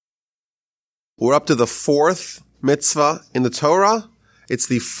We're up to the fourth mitzvah in the Torah. It's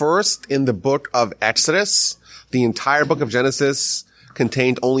the first in the book of Exodus. The entire book of Genesis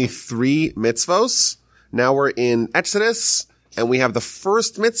contained only 3 mitzvos. Now we're in Exodus, and we have the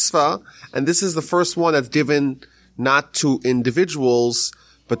first mitzvah, and this is the first one that's given not to individuals,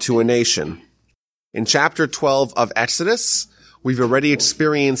 but to a nation. In chapter 12 of Exodus, we've already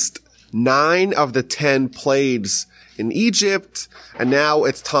experienced 9 of the 10 plagues in Egypt, and now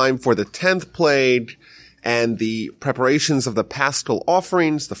it's time for the 10th plague and the preparations of the paschal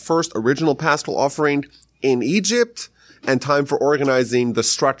offerings, the first original paschal offering in Egypt, and time for organizing the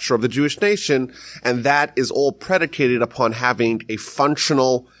structure of the Jewish nation, and that is all predicated upon having a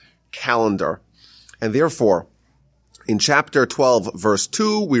functional calendar. And therefore, in chapter 12, verse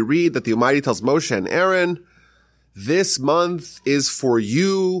 2, we read that the Almighty tells Moshe and Aaron, "This month is for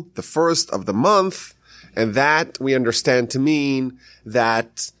you, the first of the month," and that we understand to mean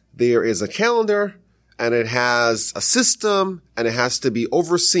that there is a calendar, and it has a system, and it has to be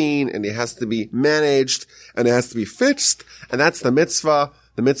overseen, and it has to be managed, and it has to be fixed. And that's the mitzvah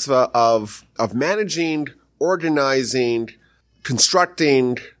of managing, organizing,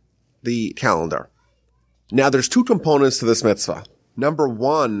 constructing the calendar. Now, there's 2 components to this mitzvah. Number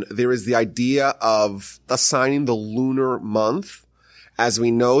 1, there is the idea of assigning the lunar month. As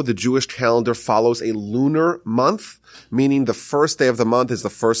we know, the Jewish calendar follows a lunar month, meaning the first day of the month is the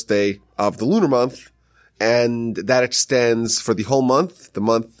first day of the lunar month. And that extends for the whole month. The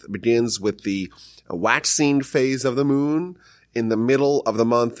month begins with the waxing phase of the moon. In the middle of the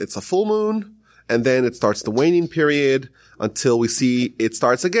month, it's a full moon. And then it starts the waning period until we see it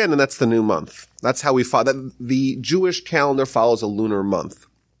starts again, and that's the new month. That's how we follow. The Jewish calendar follows a lunar month.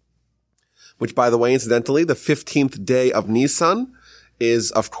 Which, by the way, incidentally, the 15th day of Nisan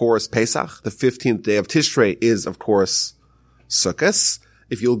is, of course, Pesach. The 15th day of Tishrei is, of course, Sukkot.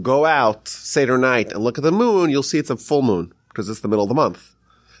 If you'll go out Seder night and look at the moon, you'll see it's a full moon because it's the middle of the month.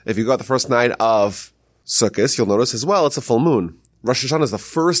 If you go out the first night of Sukkot, you'll notice as well it's a full moon. Rosh Hashanah is the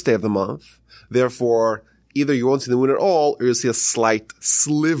first day of the month. Therefore, either you won't see the moon at all, or you'll see a slight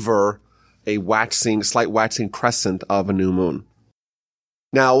sliver, slight waxing crescent of a new moon.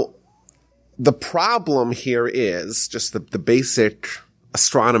 Now, the problem here is just the basic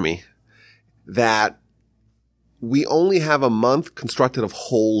astronomy that we only have a month constructed of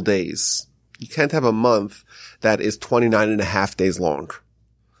whole days. You can't have a month that is 29 and a half days long,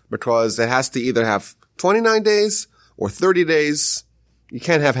 because it has to either have 29 days or 30 days. You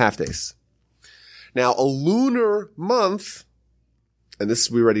can't have half days. Now, a lunar month, and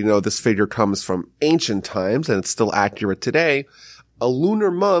this we already know this figure comes from ancient times and it's still accurate today. A lunar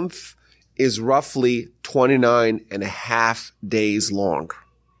month is roughly 29 and a half days long.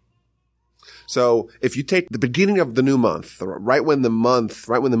 So if you take the beginning of the new month, right when the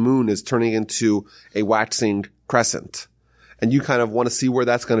moon is turning into a waxing crescent, and you kind of want to see where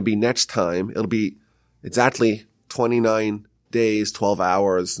that's going to be next time, it'll be exactly 29 days, 12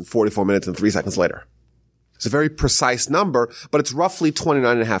 hours, and 44 minutes and 3 seconds later. It's a very precise number, but it's roughly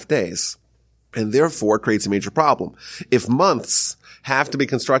 29 and a half days. And therefore it creates a major problem. If months have to be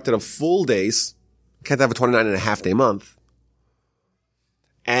constructed of full days, you can't have a 29 and a half day month.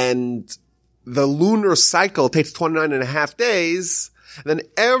 And the lunar cycle takes 29 and a half days, then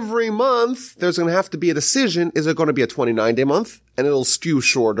every month there's going to have to be a decision. Is it going to be a 29-day month and it'll skew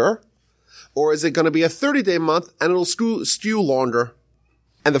shorter? Or is it going to be a 30-day month and it'll skew longer?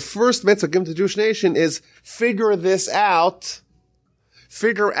 And the first mitzvah given to the Jewish nation is figure this out.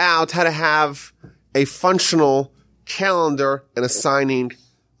 Figure out how to have a functional calendar and assigning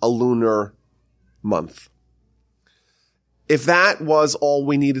a lunar month. If that was all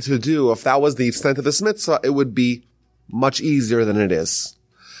we needed to do, if that was the extent of this mitzvah, it would be much easier than it is.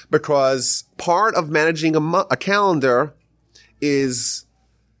 Because part of managing a calendar is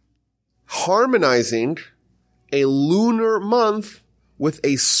harmonizing a lunar month with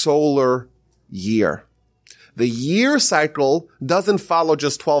a solar year. The year cycle doesn't follow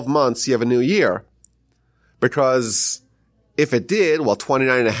just 12 months, you have a new year. Because if it did,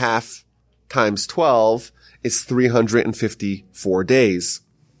 29 and a half times 12 is 354 days.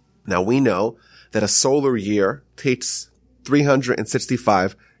 Now we know that a solar year takes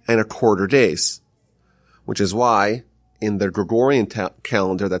 365 and a quarter days, which is why in the Gregorian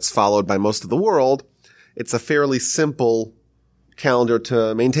calendar that's followed by most of the world, it's a fairly simple calendar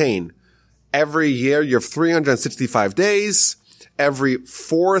to maintain. Every year you have 365 days. Every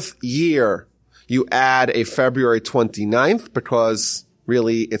 4th year you add a February 29th because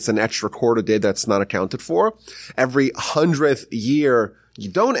really it's an extra quarter day that's not accounted for. Every 100th year you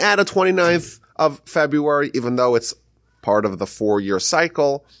don't add a 29th of February, even though it's part of the 4-year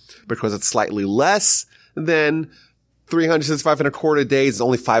cycle because it's slightly less than 365 and a quarter days. It's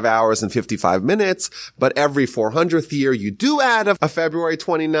only 5 hours and 55 minutes. But every 400th year, you do add a February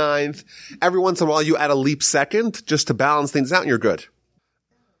 29th. Every once in a while, you add a leap second just to balance things out and you're good.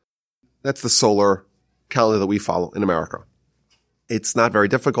 That's the solar calendar that we follow in America. It's not very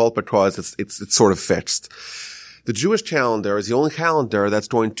difficult because it's sort of fixed. The Jewish calendar is the only calendar that's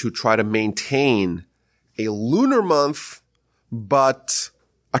going to try to maintain a lunar month, but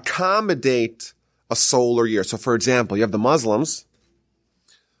accommodate a solar year. So for example, you have the Muslims,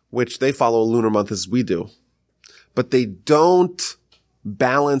 which they follow a lunar month as we do, but they don't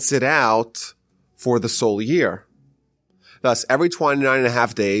balance it out for the solar year. Thus, every 29 and a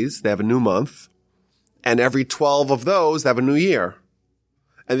half days, they have a new month, and every 12 of those, they have a new year.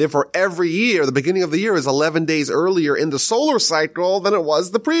 And therefore, every year, the beginning of the year is 11 days earlier in the solar cycle than it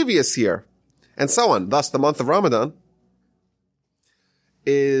was the previous year, and so on. Thus, the month of Ramadan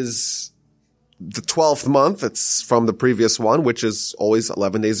is the 12th month. It's from the previous one, which is always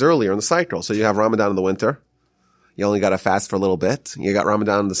 11 days earlier in the cycle. So you have Ramadan in the winter. You only got to fast for a little bit. You got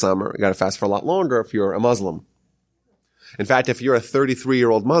Ramadan in the summer. You got to fast for a lot longer if you're a Muslim. In fact, if you're a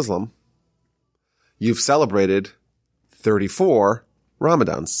 33-year-old Muslim, you've celebrated 34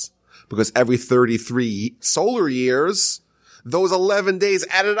 Ramadans, because every 33 solar years, those 11 days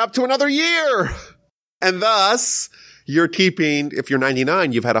added up to another year. And thus, you're keeping, if you're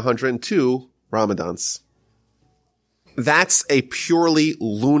 99, you've had 102 Ramadans. That's a purely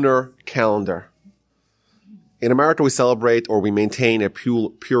lunar calendar. In America, we celebrate or we maintain a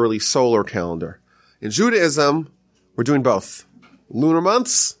purely solar calendar. In Judaism, we're doing both. Lunar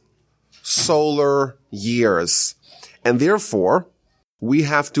months, solar years. And therefore, we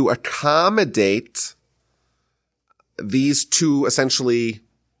have to accommodate these two essentially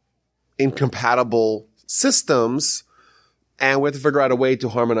incompatible systems, and we have to figure out a way to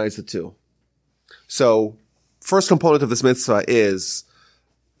harmonize the two. So, first component of this mitzvah is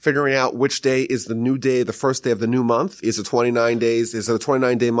figuring out which day is the new day, the first day of the new month. Is it 29 days? Is it a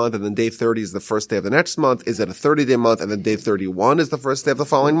 29-day month and then day 30 is the first day of the next month? Is it a 30-day month and then day 31 is the first day of the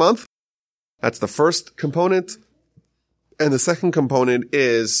following month? That's the first component. And the second component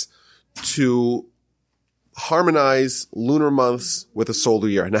is to harmonize lunar months with a solar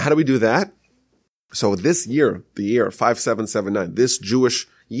year. Now, how do we do that? So this year, the year 5779, this Jewish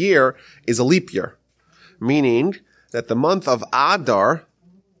year is a leap year, meaning that the month of Adar,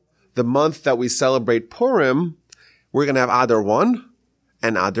 the month that we celebrate Purim, we're going to have Adar 1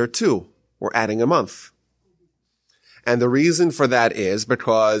 and Adar 2. We're adding a month. And the reason for that is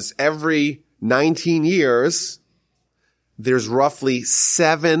because every 19 years, there's roughly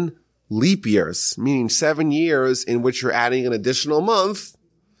 7 leap years, meaning 7 years in which you're adding an additional month,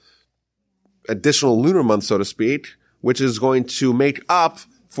 additional lunar month, so to speak, which is going to make up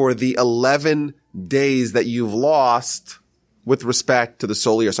for the 11 days that you've lost with respect to the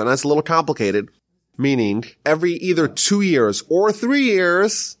solar year. So that's a little complicated, meaning every either 2 years or 3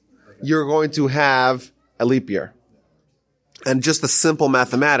 years, you're going to have a leap year. And just the simple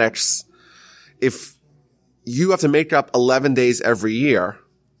mathematics, if you have to make up 11 days every year,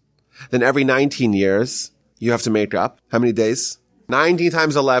 then every 19 years, you have to make up how many days? 19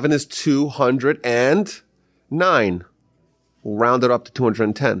 times 11 is 209. We'll round it up to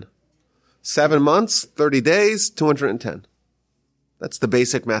 210. 7 months, 30 days, 210. That's the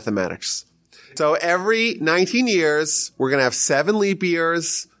basic mathematics. So every 19 years, we're going to have 7 leap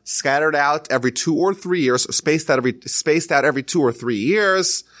years scattered out every 2 or 3 years, spaced out every 2 or 3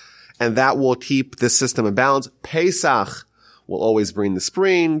 years. And that will keep this system in balance. Pesach will always bring the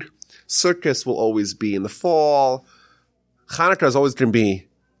spring. Sukkot will always be in the fall. Hanukkah is always going to be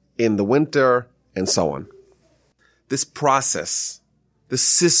in the winter, and so on. This process, the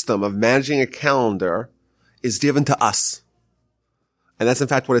system of managing a calendar is given to us. And that's in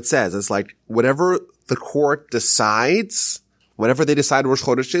fact what it says. It's like whatever the court decides, whenever they decide Rosh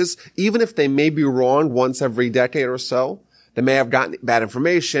Chodesh is, even if they may be wrong once every decade or so, they may have gotten bad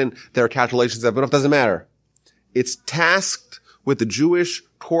information. Their calculations have been off. Doesn't matter. It's tasked with the Jewish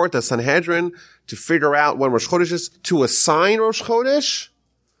court, the Sanhedrin, to figure out when Rosh Chodesh is, to assign Rosh Chodesh,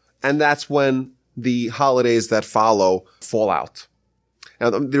 and that's when the holidays that follow fall out. Now,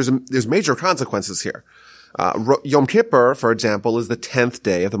 there's major consequences here. Yom Kippur, for example, is the 10th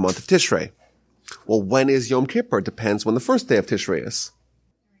day of the month of Tishrei. Well, when is Yom Kippur? It depends when the first day of Tishrei is.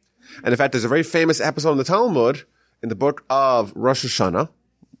 And in fact, there's a very famous episode in the Talmud, in the book of Rosh Hashanah.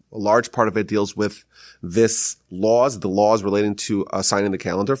 A large part of it deals with the laws relating to assigning the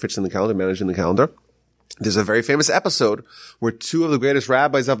calendar, fixing the calendar, managing the calendar. There's a very famous episode where two of the greatest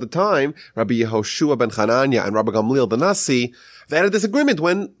rabbis of the time, Rabbi Yehoshua ben Hanania and Rabbi Gamliel the Nasi, they had a disagreement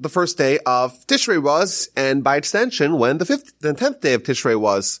when the first day of Tishrei was, and by extension, when the 10th day of Tishrei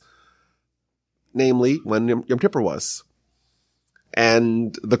was, namely when Yom Kippur was.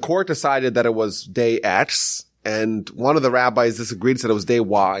 And the court decided that it was day X, and one of the rabbis disagreed, said it was day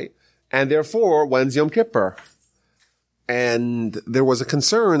Y, and therefore, when's Yom Kippur? And there was a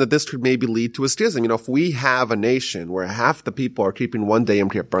concern that this could maybe lead to a schism. If we have a nation where half the people are keeping one day Yom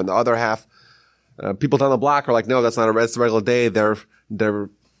Kippur and the other half, people down the block are like, no, that's not a regular day. They're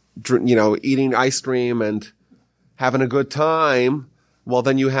eating ice cream and having a good time. Well,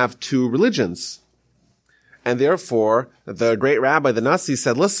 then you have two religions. And therefore, the great rabbi, the Nasi,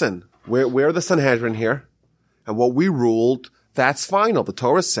 said, listen, we're the Sanhedrin here. And what we ruled, that's final. The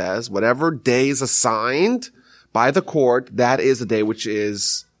Torah says whatever day is assigned by the court, that is the day which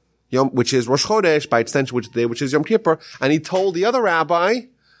is Rosh Chodesh, by extension, which is Yom Kippur. And he told the other rabbi,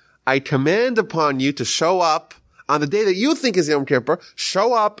 I command upon you to show up on the day that you think is Yom Kippur,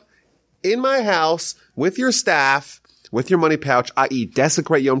 show up in my house with your staff, with your money pouch, i.e.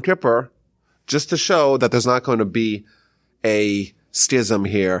 desecrate Yom Kippur, just to show that there's not going to be a schism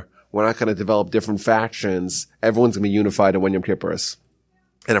here. We're not going to develop different factions. Everyone's going to be unified on when Yom Kippur is.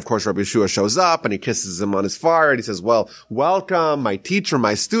 And of course, Rabbi Yeshua shows up and he kisses him on his forehead. He says, well, welcome, my teacher,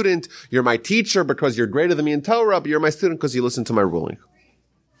 my student. You're my teacher because you're greater than me in Torah, but you're my student because you listen to my ruling.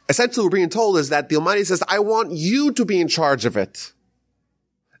 Essentially, what we're being told is that the Almighty says, I want you to be in charge of it.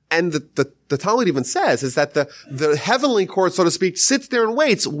 And the Talmud even says is that the heavenly court, so to speak, sits there and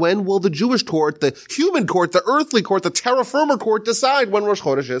waits. When will the Jewish court, the human court, the earthly court, the terra firma court decide when Rosh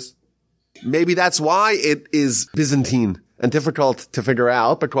Chodesh is? Maybe that's why it is Byzantine and difficult to figure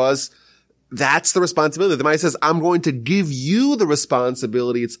out, because that's the responsibility. The Almighty says, I'm going to give you the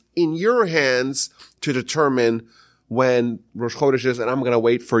responsibility. It's in your hands to determine when Rosh Chodesh is, and I'm going to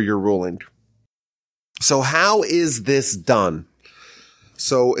wait for your ruling. So how is this done?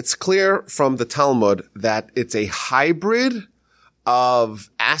 So it's clear from the Talmud that it's a hybrid of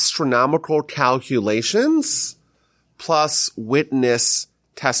astronomical calculations plus witness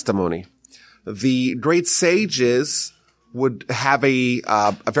testimony. The great sages would have a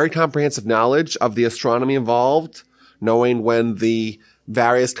very comprehensive knowledge of the astronomy involved, knowing when the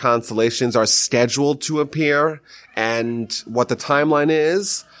various constellations are scheduled to appear and what the timeline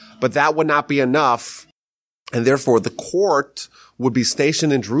is, but that would not be enough. And therefore, the court would be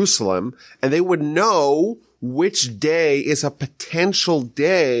stationed in Jerusalem, and they would know which day is a potential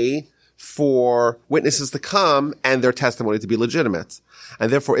day for witnesses to come and their testimony to be legitimate.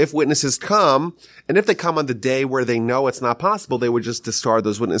 And therefore, if witnesses come, and if they come on the day where they know it's not possible, they would just discard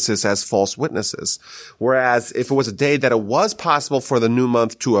those witnesses as false witnesses. Whereas if it was a day that it was possible for the new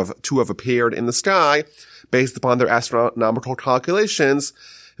month to have appeared in the sky, based upon their astronomical calculations,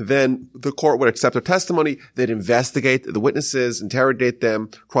 then the court would accept their testimony. They'd investigate the witnesses, interrogate them,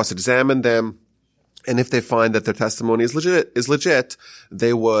 cross-examine them. And if they find that their testimony is legit,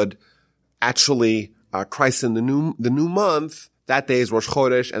 they would actually christen the new month. That day is Rosh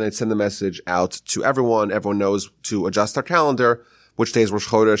Chodesh, and they'd send the message out to everyone. Everyone knows to adjust their calendar, which day is Rosh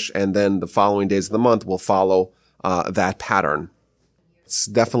Chodesh, and then the following days of the month will follow that pattern.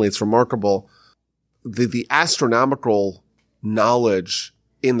 It's remarkable. The astronomical knowledge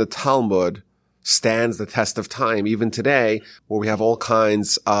in the Talmud stands the test of time, even today, where we have all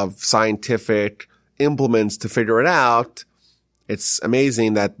kinds of scientific implements to figure it out. It's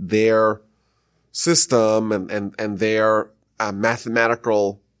amazing that their system and their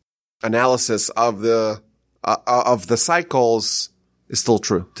mathematical analysis of the cycles is still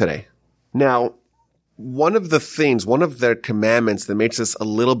true today. Now, one of the commandments that makes this a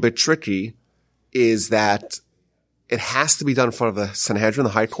little bit tricky is that it has to be done in front of the Sanhedrin,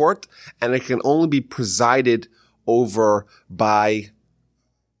 the High Court, and it can only be presided over by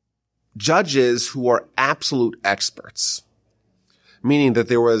judges who are absolute experts. Meaning that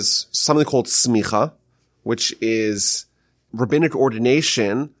there was something called smicha, which is rabbinic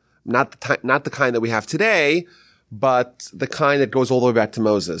ordination, not the kind that we have today, but the kind that goes all the way back to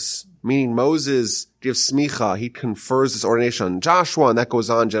Moses. Meaning Moses gives smicha, he confers this ordination on Joshua, and that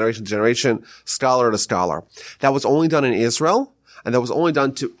goes on generation to generation, scholar to scholar. That was only done in Israel, and that was only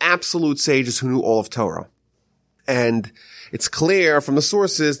done to absolute sages who knew all of Torah. And it's clear from the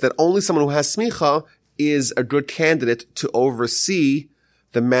sources that only someone who has smicha is a good candidate to oversee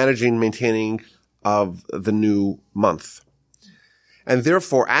the managing, maintaining of the new month. And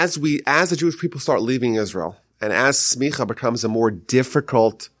therefore, as the Jewish people start leaving Israel, and as smicha becomes a more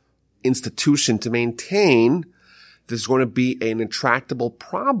difficult institution to maintain, there's going to be an intractable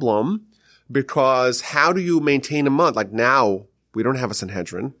problem Because how do you maintain a month? Like now, we don't have a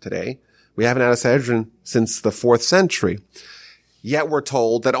Sanhedrin today. We haven't had a Sanhedrin since the 4th century. Yet we're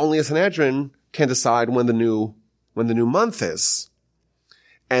told that only a Sanhedrin can decide when the new month is.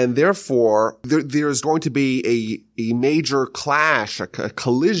 And therefore, there's going to be a major clash, a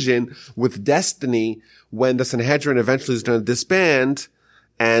collision with destiny when the Sanhedrin eventually is going to disband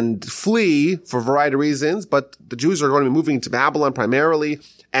and flee for a variety of reasons. But the Jews are going to be moving to Babylon primarily,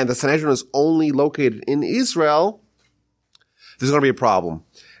 and the Sanhedrin is only located in Israel. There's going to be a problem.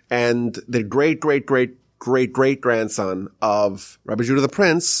 And the great-great-great-great-great-grandson of Rabbi Judah the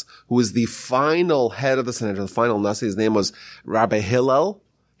Prince, who is the final head of the Sanhedrin, the final Nasi, his name was Rabbi Hillel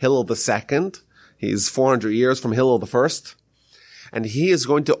II. He's 400 years from Hillel the First. And he is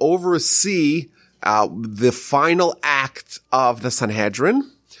going to oversee the final act of the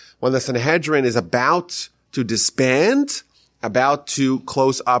Sanhedrin. When the Sanhedrin is about to disband, about to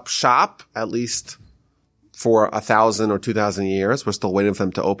close up shop, at least for 1,000 or 2,000 years. We're still waiting for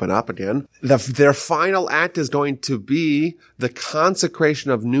them to open up again. Their final act is going to be the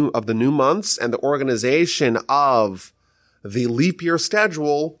consecration of the new months and the organization of the leap year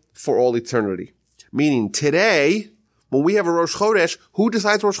schedule for all eternity. Meaning today, when we have a Rosh Chodesh, who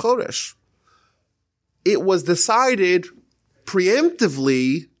decides Rosh Chodesh? It was decided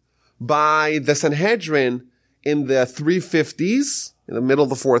preemptively by the Sanhedrin in the 350s, in the middle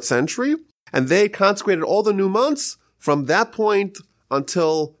of the 4th century, and they consecrated all the new months from that point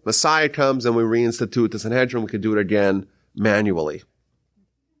until Messiah comes and we reinstitute the Sanhedrin. We could do it again manually.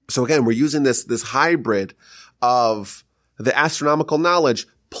 So again, we're using this hybrid of the astronomical knowledge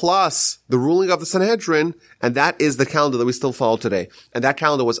plus the ruling of the Sanhedrin, and that is the calendar that we still follow today. And that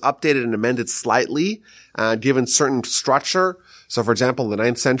calendar was updated and amended slightly, given certain structure. So for example, the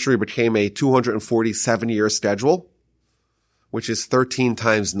 9th century became a 247-year schedule, which is 13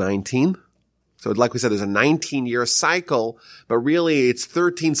 times 19. So like we said, there's a 19-year cycle, but really it's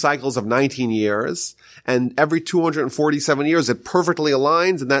 13 cycles of 19 years. And every 247 years, it perfectly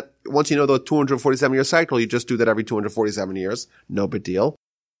aligns. And that, once you know the 247-year cycle, you just do that every 247 years. No big deal.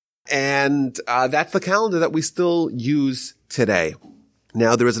 And that's the calendar that we still use today.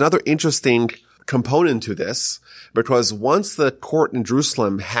 Now, there is another interesting component to this, because once the court in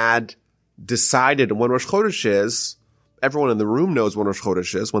Jerusalem had decided when Rosh Chodesh is, everyone in the room knows when Rosh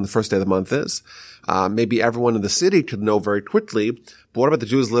Chodesh is, when the first day of the month is. Maybe everyone in the city could know very quickly. But what about the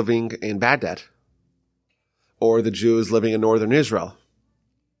Jews living in Baghdad? Or the Jews living in northern Israel?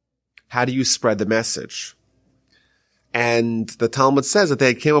 How do you spread the message? And the Talmud says that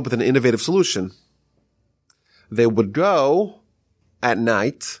they came up with an innovative solution. They would go at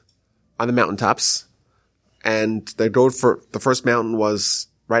night on the mountaintops, and they'd go for, the first mountain was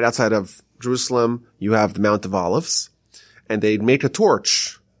right outside of Jerusalem. You have the Mount of Olives. And they'd make a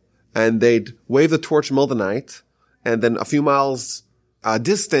torch, and they'd wave the torch in the middle of the night, and then a few miles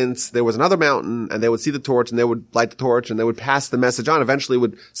distance, there was another mountain, and they would see the torch, and they would light the torch, and they would pass the message on. Eventually it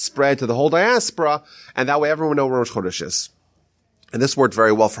would spread to the whole diaspora, and that way everyone would know where Rosh Chodesh is. And this worked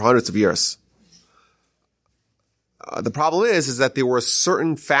very well for hundreds of years. The problem is that there were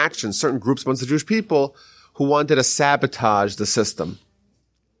certain factions, certain groups amongst the Jewish people who wanted to sabotage the system.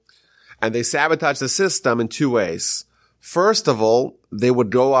 And they sabotaged the system in two ways. First of all, they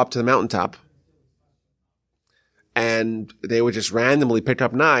would go up to the mountaintop and they would just randomly pick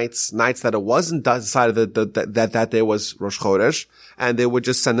up nights that it wasn't decided that day was Rosh Chodesh, and they would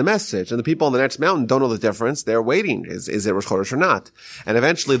just send a message. And the people on the next mountain don't know the difference. They're waiting. Is it Rosh Chodesh or not? And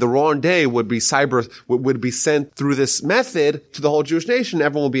eventually the wrong day would be sent through this method to the whole Jewish nation.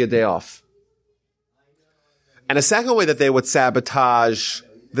 Everyone would be a day off. And a second way that they would sabotage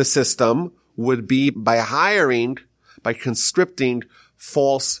the system would be by conscripting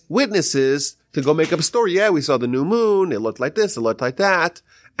false witnesses to go make up a story. Yeah, we saw the new moon. It looked like this. It looked like that.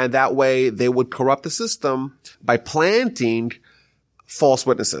 And that way they would corrupt the system by planting false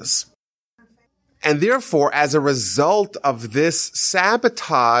witnesses. And therefore, as a result of this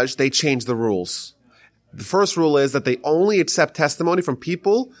sabotage, they changed the rules. The first rule is that they only accept testimony from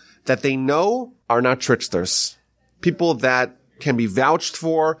people that they know are not tricksters. People that can be vouched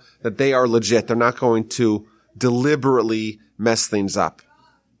for, that they are legit. They're not going to deliberately mess things up.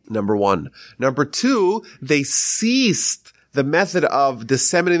 Number one. Number two, they ceased the method of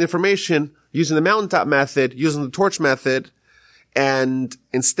disseminating information using the mountaintop method, using the torch method, and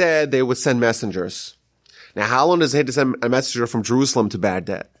instead they would send messengers. Now, how long does it take to send a messenger from Jerusalem to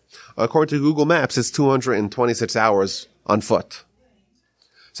Baghdad? According to Google Maps, it's 226 hours on foot.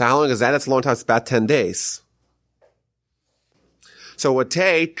 So how long is that? That's a long time. It's about 10 days. So it would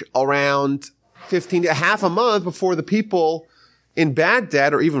take around half a month before the people in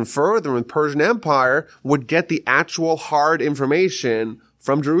Baghdad or even further in Persian Empire would get the actual hard information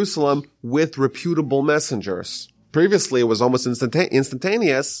from Jerusalem with reputable messengers. Previously, it was almost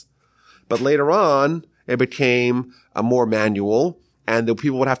instantaneous, but later on, it became a more manual, and the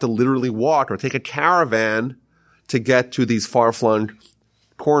people would have to literally walk or take a caravan to get to these far-flung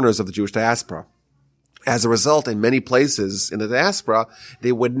corners of the Jewish diaspora. As a result, in many places in the diaspora,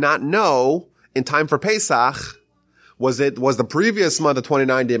 they would not know in time for Pesach, was the previous month a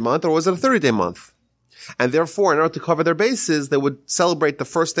 29-day month or was it a 30-day month? And therefore, in order to cover their bases, they would celebrate the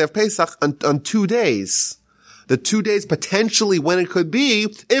first day of Pesach on 2 days. The 2 days potentially when it could be,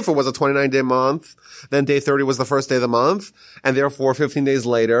 if it was a 29-day month, then day 30 was the first day of the month, and therefore 15 days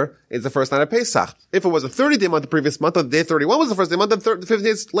later is the first night of Pesach. If it was a 30-day month the previous month, or day 31 was the first day of the month, then 15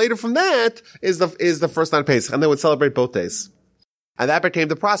 days later from that is the first night of Pesach, and they would celebrate both days. And that became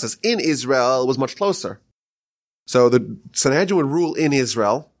the process. In Israel, it was much closer. So the Sanhedrin would rule in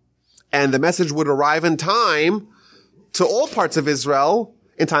Israel, and the message would arrive in time to all parts of Israel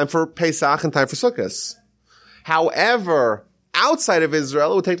in time for Pesach and time for Sukkot. However, outside of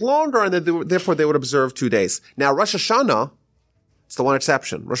Israel, it would take longer, and therefore they would observe 2 days. Now, Rosh Hashanah, it's the one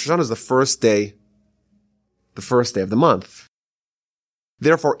exception. Rosh Hashanah is the first day of the month.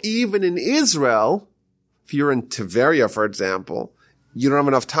 Therefore, even in Israel, if you're in Tveria, for example, you don't have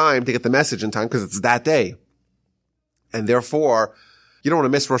enough time to get the message in time because it's that day. And therefore, you don't want to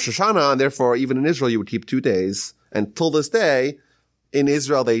miss Rosh Hashanah, and therefore, even in Israel, you would keep 2 days. And till this day, in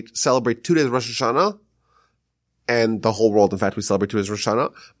Israel, they celebrate 2 days of Rosh Hashanah, and the whole world, in fact, we celebrate 2 days of Rosh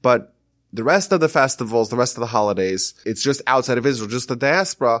Hashanah. But the rest of the festivals, the rest of the holidays, it's just outside of Israel, just the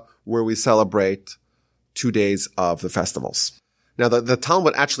diaspora, where we celebrate 2 days of the festivals. Now, the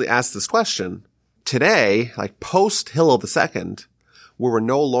Talmud actually asked this question. Today, like post Hillel II, where we're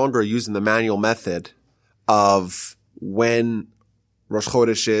no longer using the manual method of when Rosh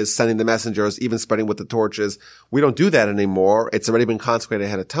Chodesh is, sending the messengers, even spreading with the torches. We don't do that anymore. It's already been consecrated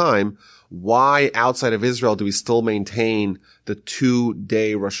ahead of time. Why outside of Israel do we still maintain the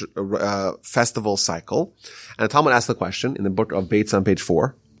 2-day festival cycle? And the Talmud asked the question in the book of Beitz on page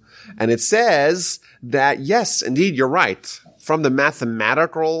 4. And it says that, yes, indeed, you're right. From the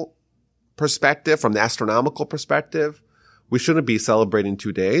mathematical perspective, from the astronomical perspective, we shouldn't be celebrating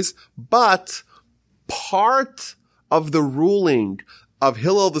 2 days. But part of the ruling of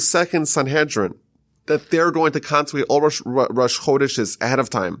Hillel II Sanhedrin, that they're going to consecrate all Rosh Chodeshes ahead of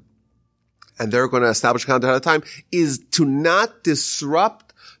time, and they're going to establish a calendar ahead of time, is to not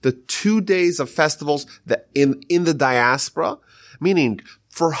disrupt the 2 days of festivals that in the diaspora. Meaning,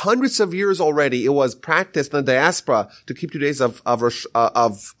 for hundreds of years already, it was practiced in the diaspora to keep 2 days of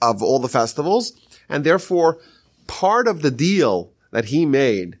all the festivals, and therefore, part of the deal that he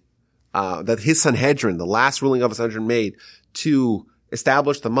made, that his Sanhedrin, the last ruling of his Sanhedrin, made to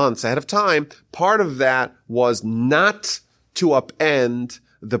establish the months ahead of time, part of that was not to upend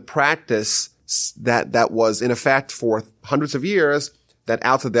the practice that was in effect for hundreds of years, that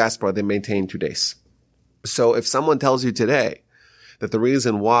out of the diaspora they maintained 2 days. So if someone tells you today that the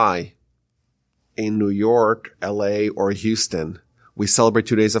reason why in New York, LA, or Houston we celebrate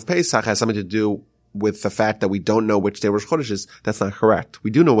 2 days of Pesach has something to do with the fact that we don't know which day Rosh Chodesh is, that's not correct.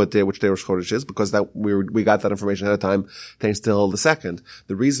 We do know which day Rosh Chodesh is because that we got that information ahead of time thanks to Hillel II.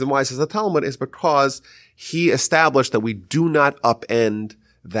 The reason why, says the Talmud, is because he established that we do not upend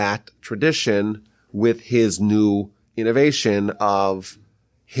that tradition with his new innovation of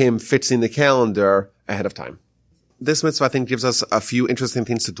him fixing the calendar ahead of time. This mitzvah, I think, gives us a few interesting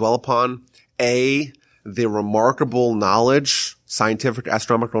things to dwell upon. A, the remarkable knowledge, scientific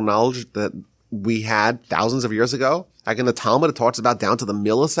astronomical knowledge that we had thousands of years ago. Like in the Talmud, it talks about down to the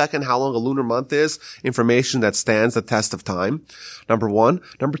millisecond how long a lunar month is, information that stands the test of time. Number one.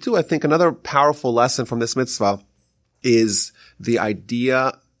 Number two, I think another powerful lesson from this mitzvah is the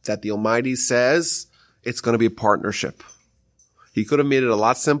idea that the Almighty says it's going to be a partnership. He could have made it a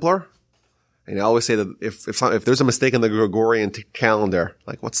lot simpler. And I always say that if there's a mistake in the Gregorian calendar,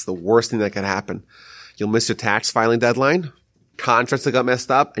 like what's the worst thing that could happen? You'll miss your tax filing deadline, contracts that got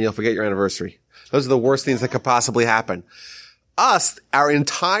messed up, and you'll forget your anniversary. Those are the worst things that could possibly happen. Our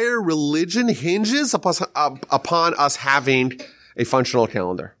entire religion hinges upon us having a functional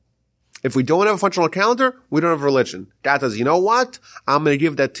calendar. If we don't have a functional calendar, we don't have religion. God says, you know what? I'm going to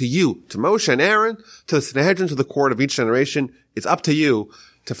give that to you, to Moshe and Aaron, to the Sanhedrin, to the court of each generation. It's up to you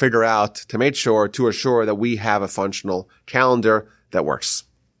to figure out, to make sure, to assure that we have a functional calendar that works.